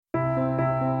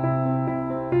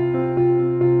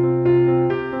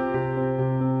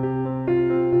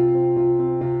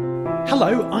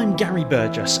Hello, I'm Gary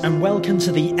Burgess and welcome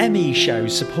to the ME Show,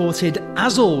 supported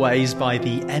as always by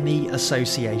the ME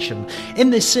Association.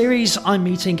 In this series I'm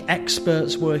meeting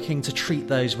experts working to treat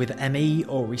those with ME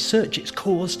or research its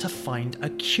cause to find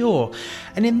a cure.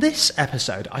 And in this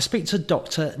episode I speak to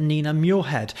Dr. Nina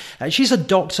Muirhead. She's a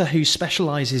doctor who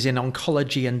specialises in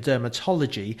oncology and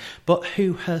dermatology, but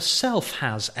who herself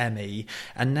has ME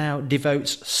and now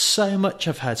devotes so much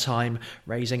of her time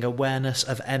raising awareness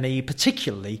of ME,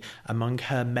 particularly among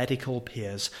her medical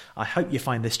peers. I hope you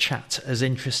find this chat as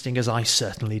interesting as I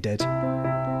certainly did.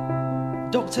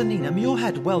 Dr. Nina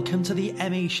Muirhead, welcome to the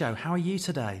ME Show. How are you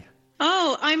today?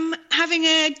 Oh, I'm having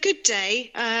a good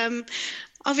day.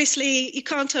 Obviously, you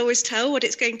can't always tell what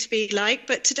it's going to be like,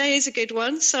 but today is a good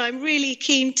one. So I'm really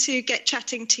keen to get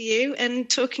chatting to you and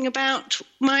talking about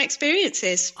my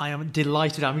experiences. I am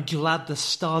delighted. I'm glad the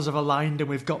stars have aligned and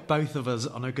we've got both of us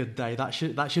on a good day. That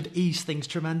should ease things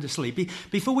tremendously.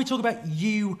 Before we talk about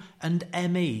you and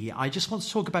ME, I just want to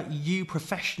talk about you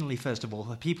professionally, first of all,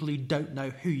 for people who don't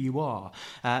know who you are.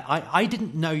 I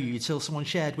didn't know you till someone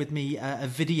shared with me a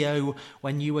video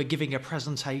when you were giving a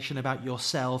presentation about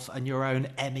yourself and your own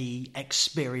ME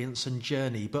experience and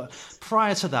journey. But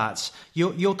prior to that,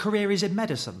 your career is in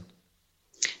medicine.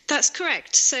 That's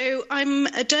correct. So I'm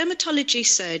a dermatology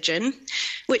surgeon,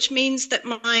 which means that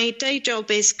my day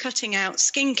job is cutting out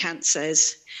skin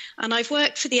cancers. And I've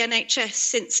worked for the NHS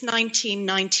since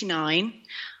 1999.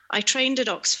 I trained at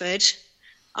Oxford.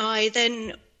 I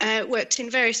then worked in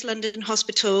various London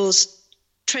hospitals,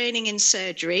 training in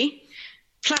surgery,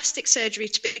 plastic surgery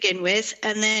to begin with,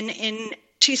 and then in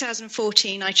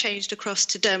 2014, I changed across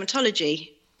to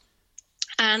dermatology.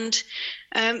 And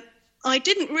I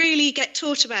didn't really get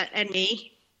taught about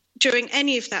ME during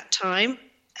any of that time,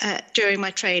 during my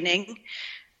training.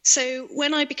 So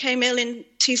when I became ill in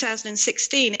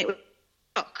 2016, it was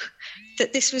a shock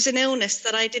that this was an illness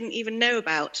that I didn't even know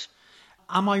about.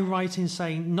 Am I right in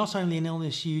saying not only an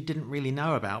illness you didn't really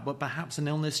know about, but perhaps an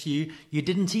illness you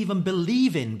didn't even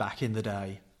believe in back in the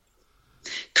day?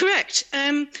 Correct.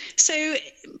 So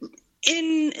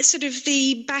in sort of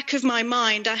the back of my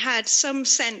mind, I had some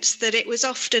sense that it was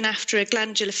often after a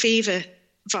glandular fever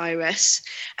virus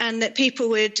and that people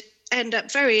would end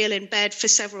up very ill in bed for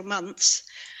several months.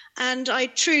 And I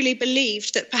truly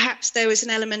believed that perhaps there was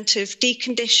an element of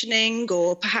deconditioning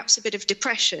or perhaps a bit of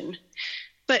depression.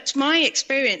 But my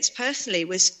experience personally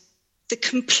was the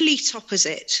complete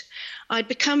opposite. I'd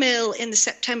become ill in the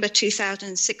September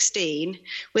 2016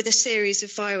 with a series of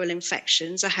viral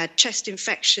infections. I had chest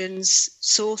infections,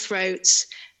 sore throats,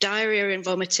 diarrhea and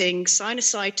vomiting,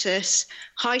 sinusitis,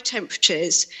 high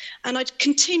temperatures, and I'd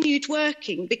continued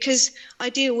working because I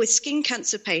deal with skin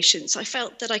cancer patients. I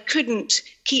felt that I couldn't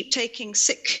keep taking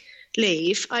sick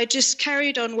leave. I just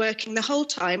carried on working the whole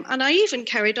time, and I even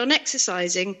carried on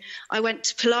exercising. I went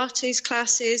to Pilates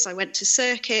classes, I went to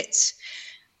circuits.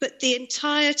 But the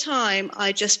entire time,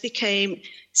 I just became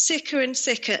sicker and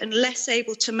sicker and less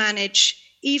able to manage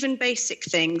even basic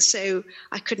things. So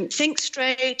I couldn't think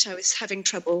straight. I was having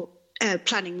trouble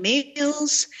planning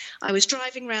meals. I was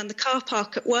driving around the car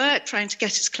park at work, trying to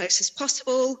get as close as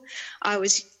possible. I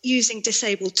was using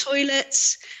disabled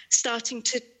toilets, starting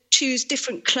to choose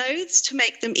different clothes to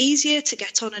make them easier to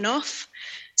get on and off.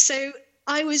 So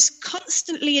I was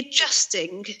constantly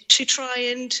adjusting to try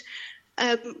and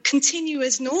continue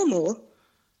as normal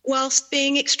whilst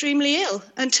being extremely ill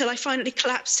until I finally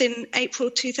collapsed in April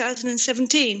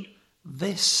 2017.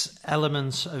 This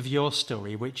element of your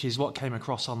story, which is what came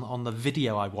across on the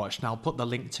video I watched, and I'll put the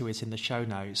link to it in the show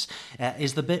notes,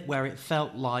 is the bit where it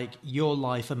felt like your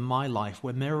life and my life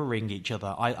were mirroring each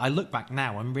other. I look back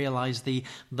now and realise the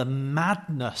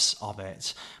madness of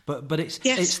it, but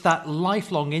it's that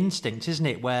lifelong instinct, isn't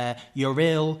it, where you're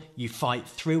ill, you fight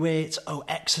through it,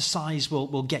 exercise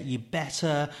will get you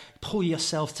better, pull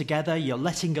yourself together, you're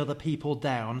letting other people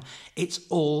down. It's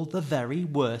all the very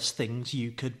worst things you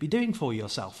could be doing for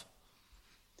yourself.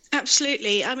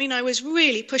 Absolutely. I mean, I was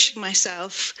really pushing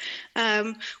myself.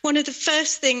 One of the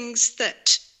first things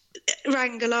that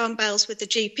rang alarm bells with the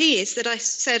GP is that I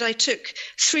said I took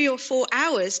 3 or 4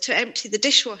 hours to empty the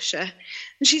dishwasher.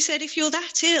 And she said, if you're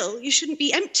that ill, you shouldn't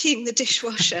be emptying the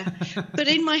dishwasher. But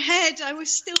in my head, I was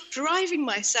still driving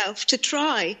myself to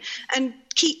try and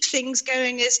keep things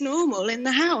going as normal in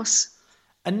the house.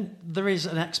 And there is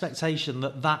an expectation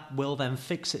that will then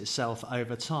fix itself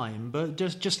over time. But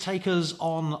just take us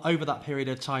on over that period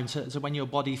of time to when your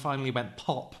body finally went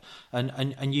pop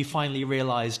and you finally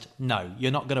realised, no,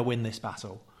 you're not going to win this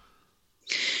battle.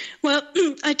 Well,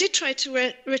 I did try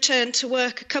to return to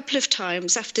work a couple of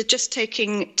times after just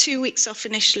taking 2 weeks off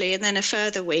initially and then a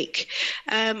further week.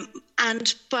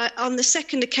 But on the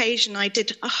second occasion, I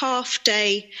did a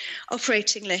half-day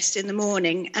operating list in the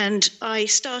morning, and I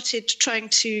started trying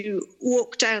to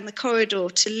walk down the corridor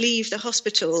to leave the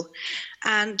hospital,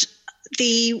 and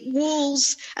the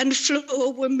walls and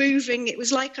floor were moving. It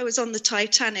was like I was on the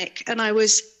Titanic, and I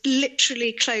was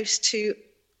literally close to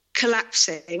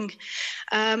collapsing.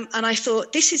 And I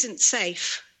thought, this isn't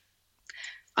safe.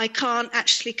 I can't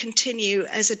actually continue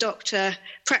as a doctor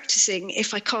practicing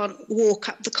if I can't walk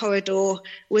up the corridor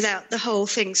without the whole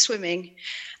thing swimming.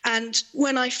 And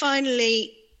when I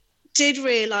finally did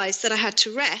realise that I had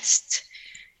to rest,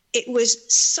 it was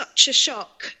such a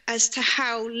shock as to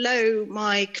how low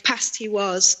my capacity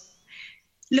was.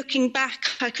 Looking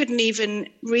back, I couldn't even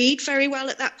read very well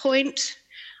at that point.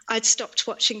 I'd stopped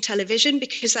watching television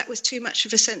because that was too much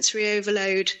of a sensory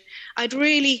overload. I'd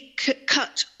really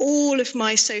cut all of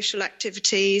my social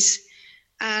activities,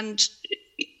 and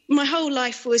my whole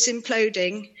life was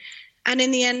imploding. And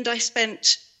in the end, I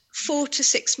spent 4 to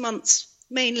 6 months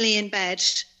mainly in bed.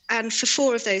 And for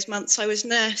 4 of those months, I was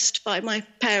nursed by my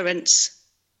parents.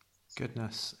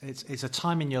 Goodness. It's a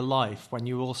time in your life when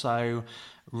you also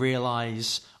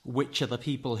realise which are the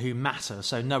people who matter.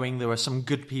 So knowing there are some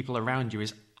good people around you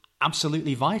is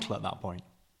absolutely vital at that point.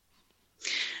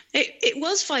 It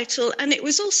was vital, and it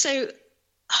was also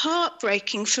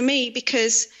heartbreaking for me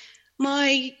because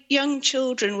my young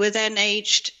children were then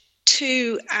aged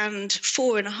 2 and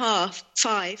 4.5,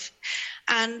 5,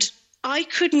 and I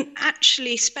couldn't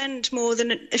actually spend more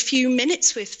than a few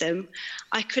minutes with them.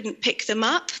 I couldn't pick them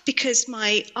up because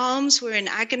my arms were in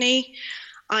agony.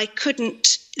 I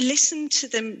couldn't listen to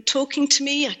them talking to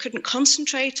me. I couldn't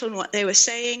concentrate on what they were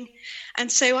saying. And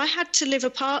so I had to live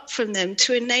apart from them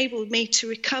to enable me to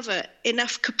recover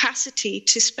enough capacity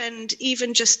to spend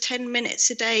even just 10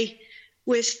 minutes a day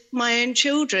with my own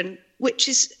children, which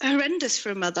is horrendous for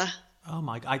a mother. Oh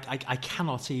my! I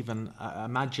cannot even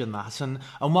imagine that. And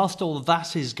whilst all of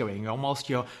that is going on, whilst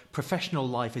your professional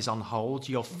life is on hold,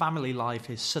 your family life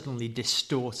is suddenly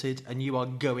distorted, and you are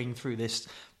going through this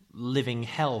living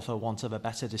hell, for want of a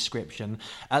better description.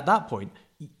 At that point,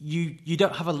 you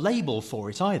don't have a label for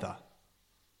it either.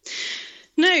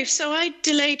 No, so I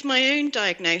delayed my own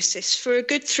diagnosis for a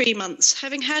good 3 months,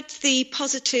 having had the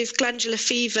positive glandular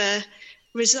fever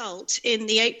result in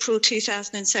the April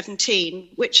 2017,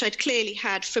 which I'd clearly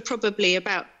had for probably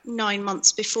about 9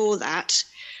 months before that.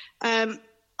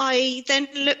 I then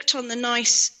looked on the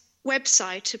NICE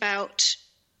website about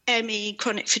ME,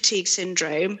 chronic fatigue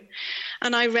syndrome,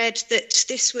 and I read that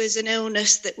this was an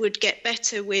illness that would get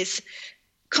better with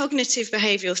cognitive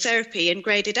behavioural therapy and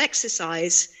graded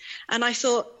exercise. And I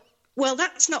thought, well,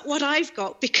 that's not what I've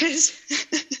got, because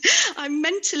I'm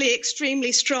mentally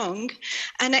extremely strong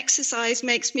and exercise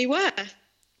makes me worse.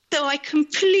 So I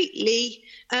completely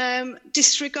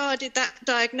disregarded that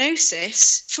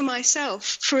diagnosis for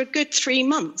myself for a good 3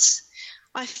 months.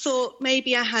 I thought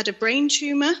maybe I had a brain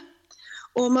tumour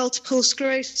or multiple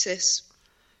sclerosis.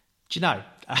 Do you know,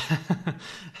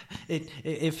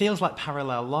 it feels like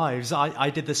parallel lives. I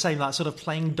did the same, that sort of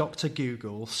playing Dr.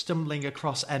 Google, stumbling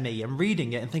across ME and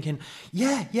reading it and thinking,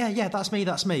 yeah, that's me.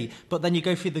 But then you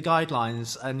go through the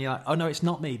guidelines and you're like, oh no, it's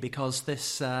not me, because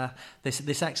this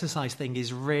exercise thing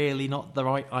is really not the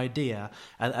right idea.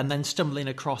 And then stumbling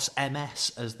across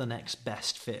MS as the next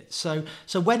best fit. So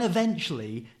when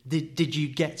eventually did you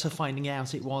get to finding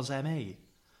out it was ME?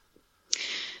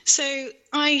 So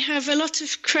I have a lot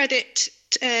of credit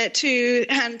to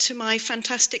hand to my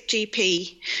fantastic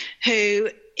GP, who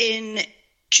in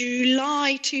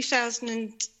July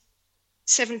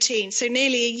 2017, so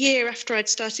nearly a year after I'd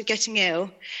started getting ill,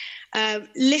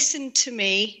 listened to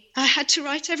me. I had to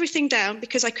write everything down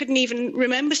because I couldn't even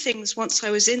remember things once I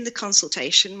was in the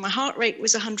consultation. My heart rate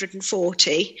was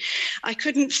 140. I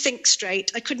couldn't think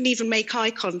straight. I couldn't even make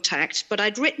eye contact, but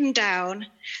I'd written down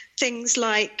things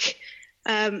like,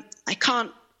 I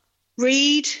can't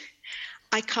read,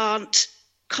 I can't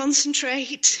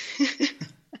concentrate.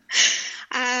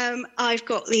 I've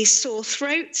got these sore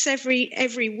throats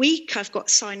every week. I've got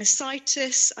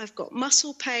sinusitis. I've got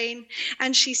muscle pain.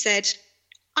 And she said,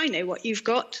 I know what you've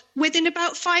got, within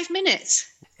about 5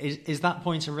 minutes. Is that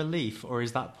point a relief, or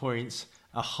is that point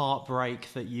a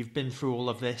heartbreak that you've been through all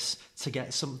of this to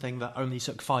get something that only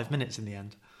took 5 minutes in the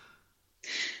end?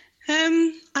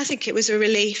 I think it was a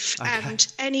relief. Okay. And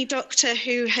any doctor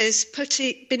who has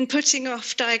been putting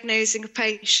off diagnosing a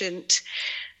patient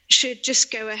should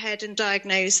just go ahead and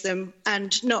diagnose them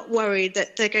and not worry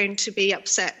that they're going to be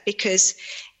upset, because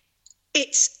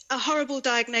it's a horrible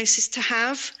diagnosis to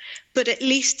have, but at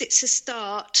least it's a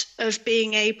start of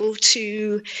being able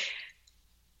to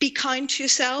be kind to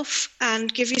yourself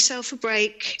and give yourself a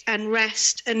break and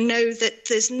rest, and know that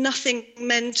there's nothing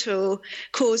mental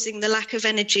causing the lack of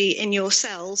energy in your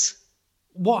cells.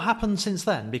 What happened since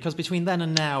then? Because between then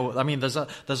and now, I mean, there's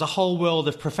a whole world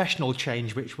of professional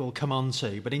change which we'll come on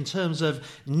to. But in terms of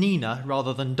Nina,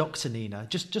 rather than Dr. Nina,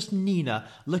 just Nina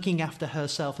looking after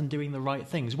herself and doing the right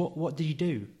things, what did you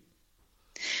do?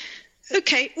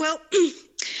 Okay, well,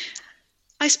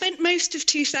 I spent most of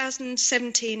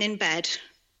 2017 in bed.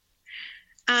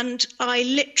 And I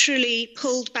literally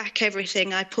pulled back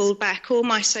everything. I pulled back all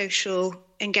my social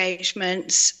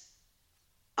engagements.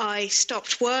 I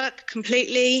stopped work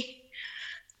completely.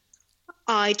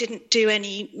 I didn't do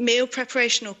any meal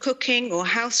preparation or cooking or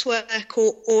housework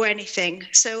or anything.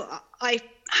 So I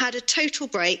had a total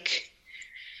break.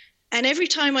 And every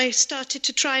time I started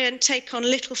to try and take on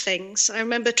little things, I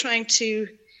remember trying to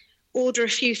order a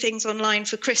few things online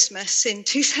for Christmas in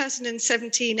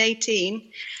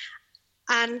 2017-18.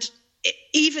 And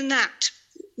even that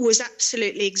was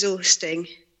absolutely exhausting.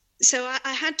 So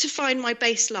I had to find my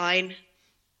baseline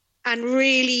and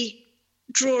really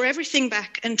draw everything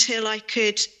back until I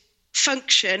could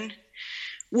function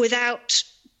without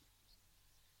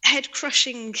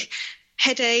head-crushing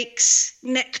headaches,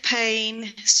 neck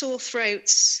pain, sore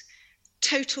throats,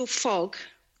 total fog.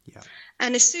 Yeah.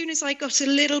 And as soon as I got a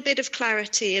little bit of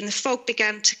clarity and the fog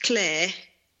began to clear,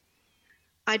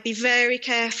 I'd be very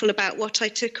careful about what I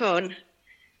took on.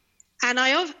 And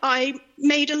I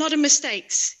made a lot of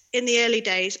mistakes in the early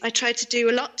days. I tried to do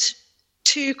a lot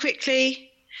too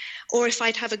quickly, or if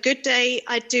I'd have a good day,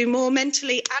 I'd do more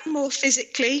mentally and more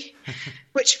physically,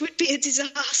 which would be a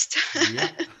disaster. Yeah.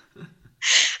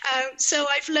 So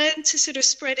I've learned to sort of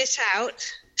spread it out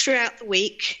throughout the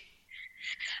week.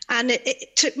 And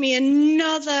it took me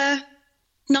another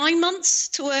 9 months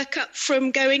to work up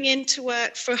from going into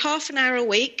work for half an hour a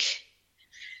week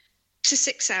to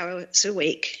 6 hours a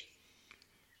week.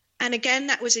 And again,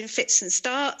 that was in fits and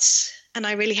starts, and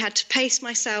I really had to pace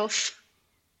myself.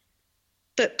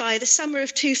 But by the summer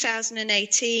of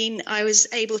 2018, I was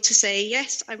able to say,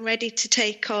 yes, I'm ready to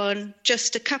take on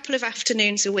just a couple of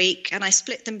afternoons a week. And I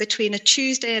split them between a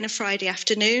Tuesday and a Friday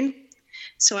afternoon.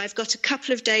 So I've got a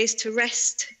couple of days to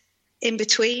rest in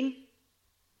between.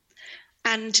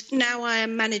 And now I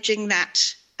am managing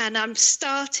that. And I'm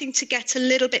starting to get a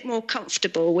little bit more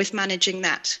comfortable with managing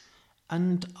that.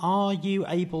 And are you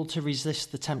able to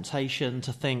resist the temptation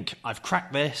to think, I've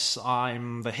cracked this,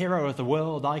 I'm the hero of the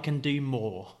world, I can do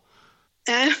more?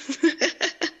 No,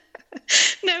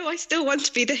 I still want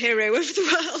to be the hero of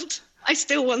the world. I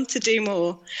still want to do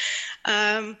more.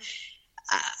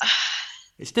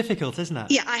 It's difficult, isn't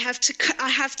it? Yeah, I have to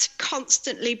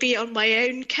constantly be on my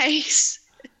own case.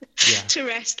 Yeah. To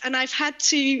rest. And I've had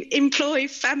to employ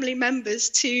family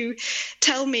members to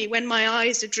tell me when my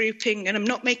eyes are drooping and I'm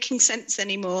not making sense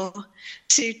anymore,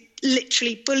 to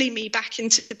literally bully me back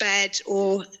into the bed,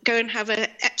 or go and have an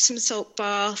Epsom salt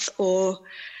bath, or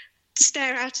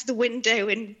stare out of the window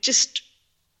and just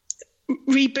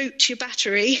reboot your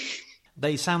battery.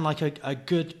 They sound like a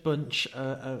good bunch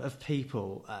of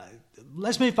people.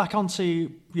 Let's move back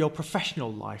onto your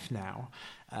professional life now.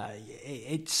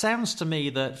 It sounds to me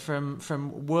that from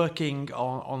working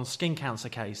on skin cancer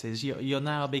cases, you're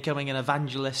now becoming an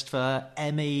evangelist for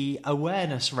ME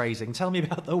awareness raising. Tell me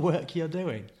about the work you're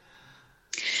doing.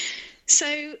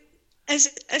 So,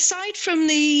 aside from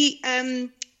the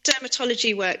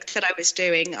dermatology work that I was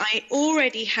doing, I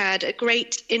already had a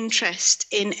great interest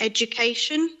in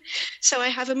education. So I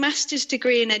have a master's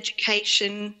degree in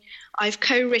education. I've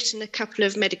co-written a couple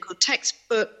of medical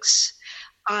textbooks.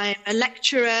 I'm a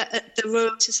lecturer at the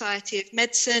Royal Society of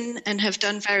Medicine and have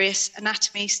done various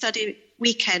anatomy study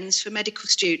weekends for medical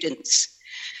students.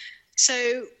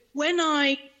 So when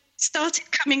I started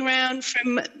coming around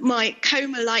from my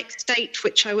coma-like state,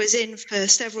 which I was in for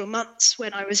several months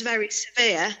when I was very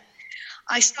severe,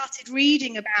 I started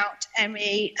reading about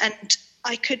ME, and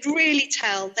I could really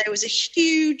tell there was a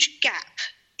huge gap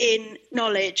in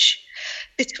knowledge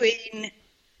between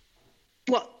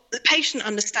what the patient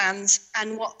understands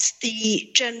and what the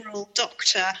general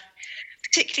doctor,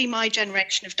 particularly my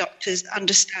generation of doctors,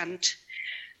 understand.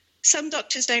 Some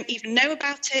doctors don't even know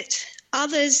about it.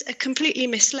 Others are completely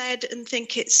misled and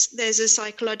think there's a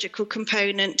psychological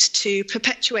component to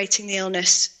perpetuating the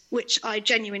illness, which I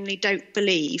genuinely don't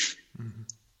believe. Mm-hmm.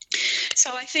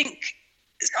 So I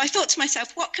thought to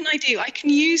myself, what can I do? I can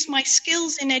use my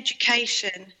skills in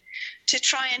education to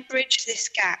try and bridge this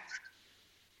gap.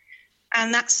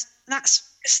 And that's the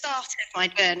start of my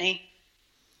journey.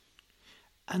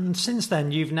 And since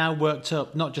then, you've now worked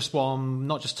up not just one,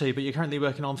 not just two, but you're currently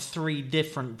working on 3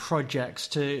 different projects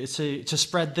to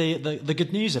spread the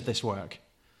good news of this work.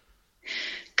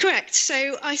 Correct.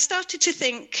 So I started to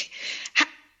think,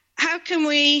 how can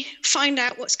we find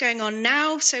out what's going on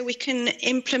now so we can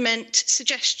implement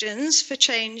suggestions for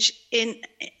change in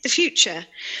the future?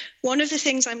 One of the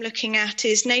things I'm looking at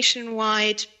is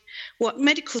nationwide what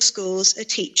medical schools are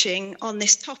teaching on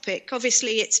this topic.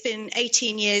 Obviously, it's been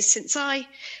 18 years since I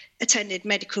attended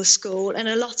medical school, and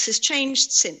a lot has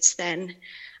changed since then.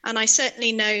 And I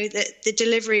certainly know that the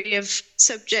delivery of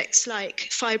subjects like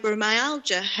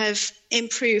fibromyalgia have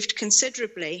improved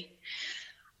considerably.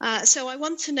 So I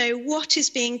want to know what is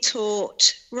being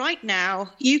taught right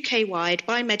now, UK-wide,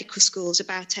 by medical schools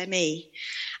about ME,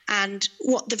 and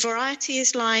what the variety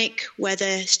is like,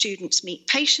 whether students meet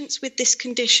patients with this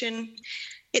condition.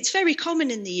 It's very common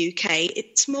in the UK.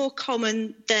 It's more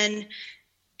common than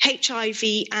HIV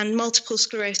and multiple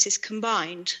sclerosis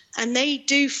combined, and they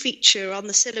do feature on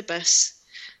the syllabus.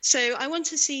 So I want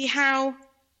to see how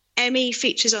ME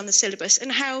features on the syllabus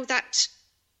and how that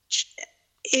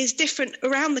is different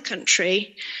around the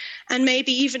country, and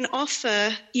maybe even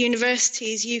offer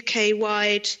universities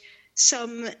UK-wide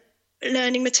some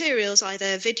learning materials,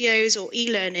 either videos or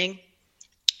e-learning,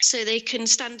 so they can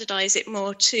standardise it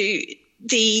more to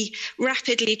the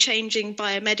rapidly changing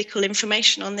biomedical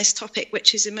information on this topic,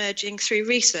 which is emerging through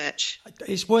research.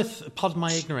 It's worth, pardon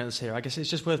my ignorance here, I guess it's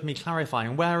just worth me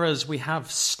clarifying. Whereas we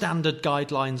have standard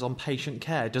guidelines on patient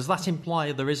care, does that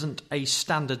imply there isn't a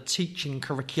standard teaching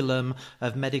curriculum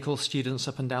of medical students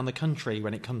up and down the country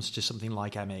when it comes to something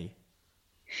like ME?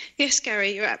 Yes,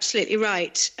 Gary, you're absolutely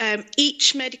right.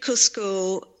 Each medical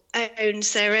school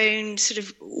owns their own sort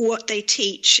of what they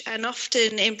teach, and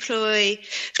often employ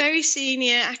very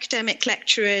senior academic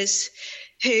lecturers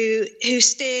who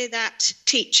steer that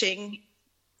teaching,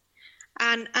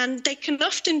 and they can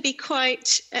often be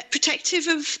quite protective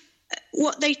of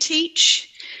what they teach.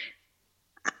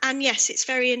 And yes, it's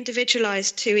very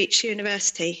individualised to each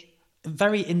university.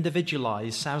 Very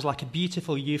individualised sounds like a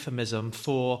beautiful euphemism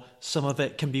for some of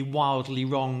it can be wildly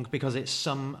wrong because it's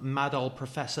some mad old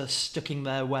professor stuck in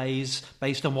their ways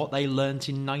based on what they learnt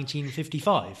in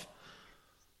 1955.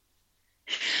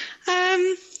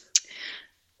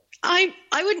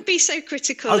 I wouldn't be so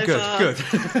critical of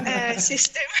our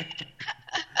system.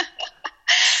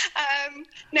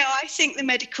 No, I think the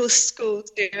medical schools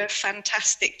do a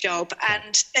fantastic job,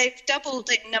 and they've doubled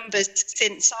in numbers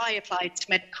since I applied to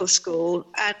medical school.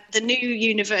 And the new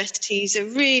universities are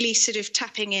really sort of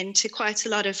tapping into quite a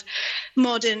lot of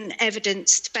modern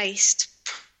evidence-based.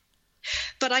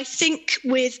 But I think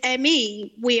with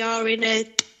ME, we are in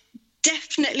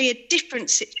definitely a different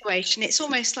situation. It's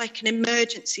almost like an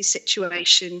emergency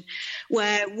situation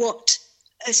where what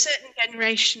a certain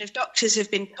generation of doctors have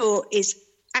been taught is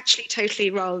actually totally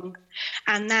wrong.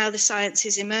 And now the science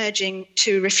is emerging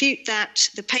to refute that.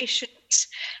 The patients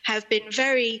have been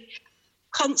very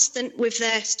constant with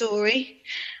their story.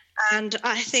 And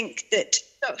I think that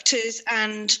doctors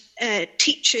and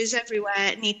teachers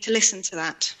everywhere need to listen to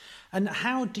that. And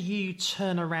how do you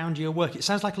turn around your work? It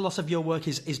sounds like a lot of your work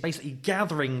is basically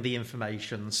gathering the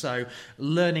information. So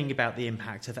learning about the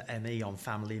impact of ME on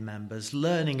family members,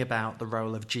 learning about the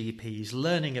role of GPs,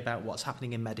 learning about what's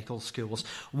happening in medical schools.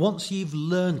 Once you've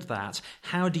learned that,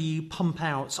 how do you pump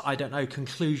out, I don't know,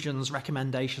 conclusions,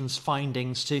 recommendations,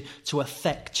 findings to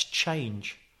affect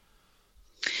change?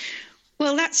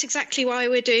 Well, that's exactly why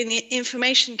we're doing the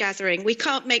information gathering. We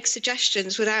can't make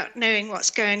suggestions without knowing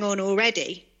what's going on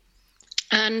already.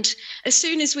 And as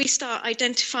soon as we start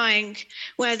identifying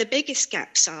where the biggest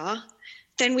gaps are,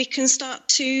 then we can start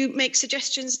to make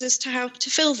suggestions as to how to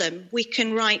fill them. We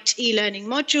can write e-learning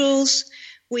modules.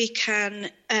 We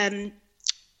can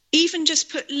even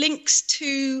just put links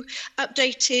to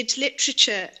updated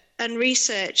literature and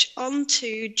research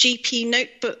onto GP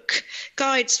notebook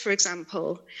guides, for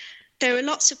example. There are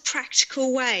lots of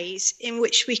practical ways in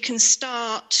which we can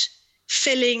start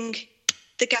filling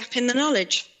the gap in the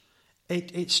knowledge.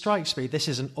 It strikes me this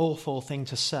is an awful thing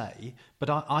to say,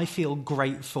 but I feel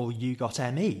grateful you got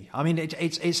ME. I mean,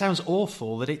 it sounds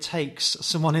awful that it takes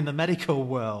someone in the medical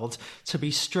world to be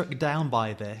struck down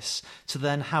by this to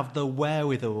then have the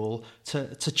wherewithal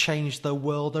to change the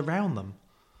world around them.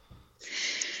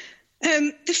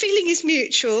 The feeling is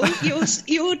mutual.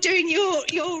 You're doing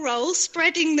your role,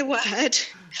 spreading the word,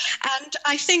 and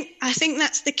I think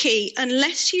that's the key.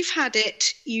 Unless you've had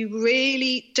it, you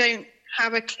really don't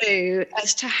have a clue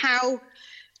as to how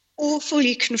awful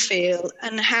you can feel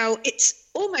and how it's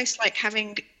almost like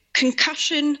having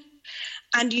concussion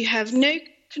and you have no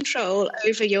control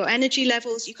over your energy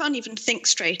levels. You can't even think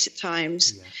straight at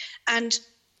times. Yeah. And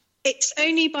it's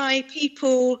only by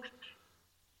people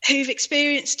who've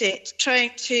experienced it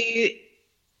trying to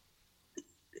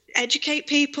educate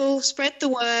people, spread the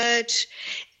word,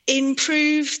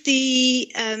 improve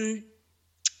the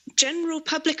general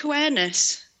public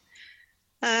awareness.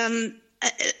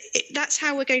 That's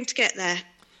how we're going to get there.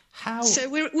 How? So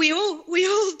we're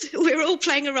all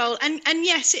playing a role, and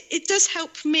yes, it does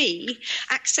help me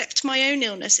accept my own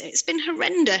illness. It's been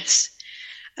horrendous,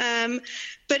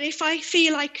 but if I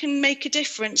feel I can make a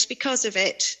difference because of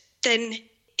it, then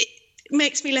it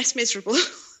makes me less miserable.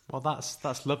 Well,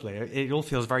 that's lovely. It all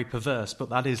feels very perverse, but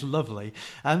that is lovely.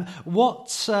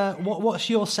 What's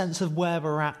your sense of where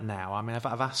we're at now? I mean,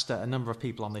 I've asked a number of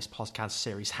people on this podcast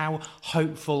series, how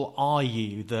hopeful are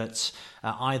you that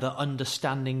either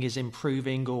understanding is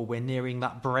improving or we're nearing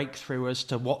that breakthrough as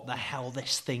to what the hell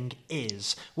this thing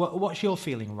is? What's your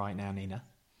feeling right now, Nina?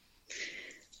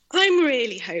 I'm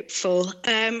really hopeful.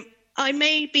 I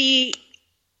may be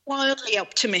wildly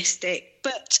optimistic,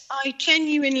 but I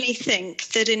genuinely think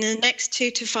that in the next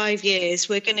 2 to 5 years,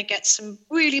 we're going to get some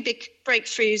really big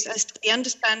breakthroughs as to the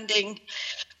understanding,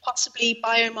 possibly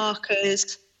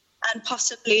biomarkers, and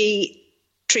possibly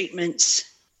treatments.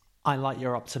 I like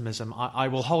your optimism. I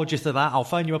will hold you to that. I'll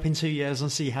phone you up in 2 years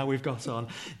and see how we've got on.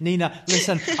 Nina,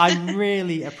 listen, I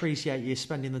really appreciate you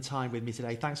spending the time with me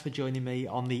today. Thanks for joining me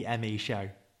on the ME Show.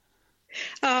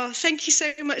 Oh, thank you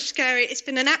so much, Gary. It's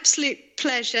been an absolute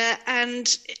pleasure.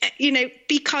 And,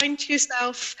 be kind to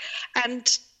yourself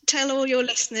and tell all your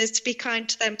listeners to be kind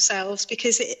to themselves,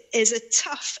 because it is a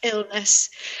tough illness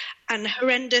and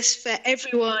horrendous for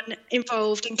everyone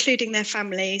involved, including their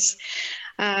families.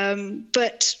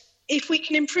 But if we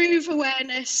can improve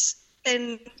awareness,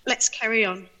 then let's carry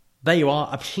on. There you are,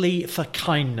 a plea for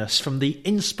kindness from the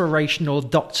inspirational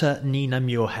Dr. Nina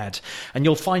Muirhead. And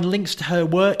you'll find links to her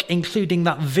work, including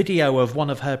that video of one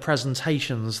of her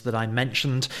presentations that I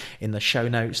mentioned, in the show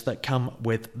notes that come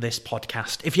with this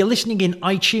podcast. If you're listening in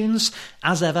iTunes,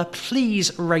 as ever,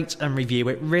 please rate and review.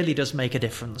 It really does make a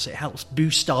difference. It helps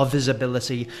boost our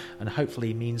visibility and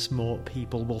hopefully means more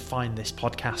people will find this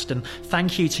podcast. And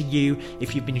thank you to you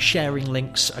if you've been sharing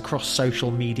links across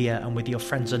social media and with your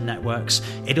friends and networks.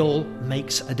 It all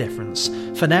makes a difference.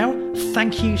 For now,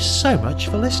 thank you so much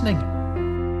for listening.